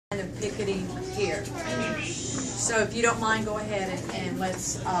picketing here. So if you don't mind, go ahead and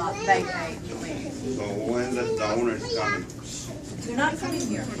let's vacate, please. So when the owner is coming? They're not coming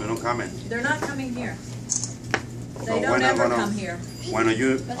here. They don't come in. They're not coming here. They So don't ever come here. When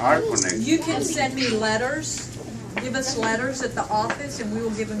you are connected? You can send me letters. Give us letters at the office, and we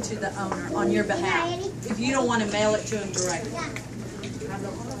will give them to the owner on your behalf. If you don't want to mail it to him directly.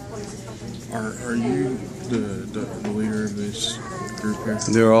 Are you the leader of this group here?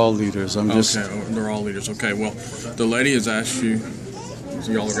 They're all leaders. I'm just. Okay, they're all leaders. Okay, well, the lady has asked you,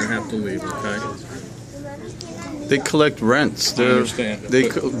 so y'all are going to have to leave, okay? They collect rents. I understand.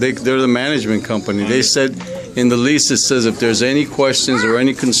 They're the management company. They said in the lease, it says if there's any questions or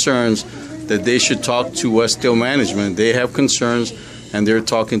any concerns, that they should talk to Westdale Management. They have concerns, and they're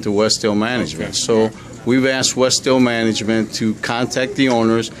talking to Westdale Management. Okay. So we've asked Westdale Management to contact the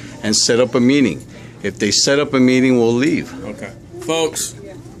owners and set up a meeting. If they set up a meeting, we'll leave. Okay. Folks,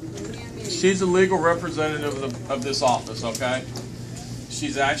 she's the legal representative of this office, okay?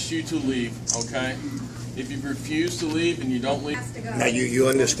 She's asked you to leave, okay? If you refuse to leave and you don't leave... Now, you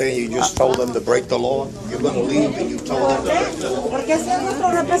understand you just told them to break the law? You're going to leave and you told them to break the law. Porque ese es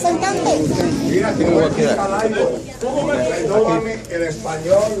nuestro representante. Mira, te voy a explicar algo. Perdóname, el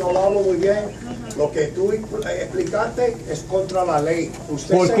español no lo hablo muy bien. Lo que tú explicaste es contra la ley.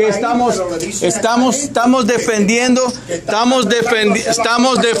 Porque estamos defendiendo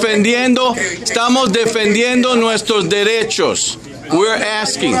nuestros derechos. We're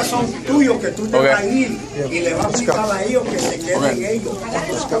asking. Tuyo que tú te vas a ir y le vas a explicar a ellos que se queden ellos.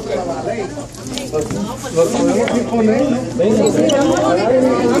 Es contra la ley.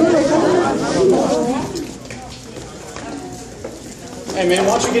 Hey man,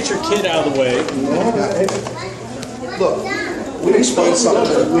 why don't you get your kid out of the way? Look, we explain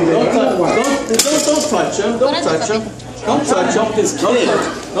something. Don't touch him. Don't touch him. Don't touch him. His kid.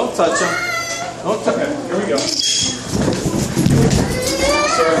 Don't touch him. Don't touch him. Here we go.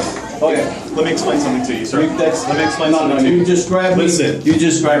 Sir. Okay. Let me explain something to you, sir. Let me explain something to you. You just grabbed me. Listen. You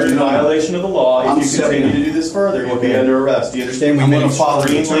just grabbed me. You're in violation of the law. If you continue to do this further, you'll be under arrest. Do you understand? We've been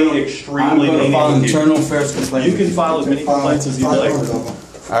extremely lenient. internal affairs complaint. You can file as many complaints as you like.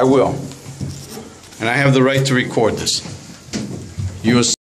 I will. And I have the right to record this.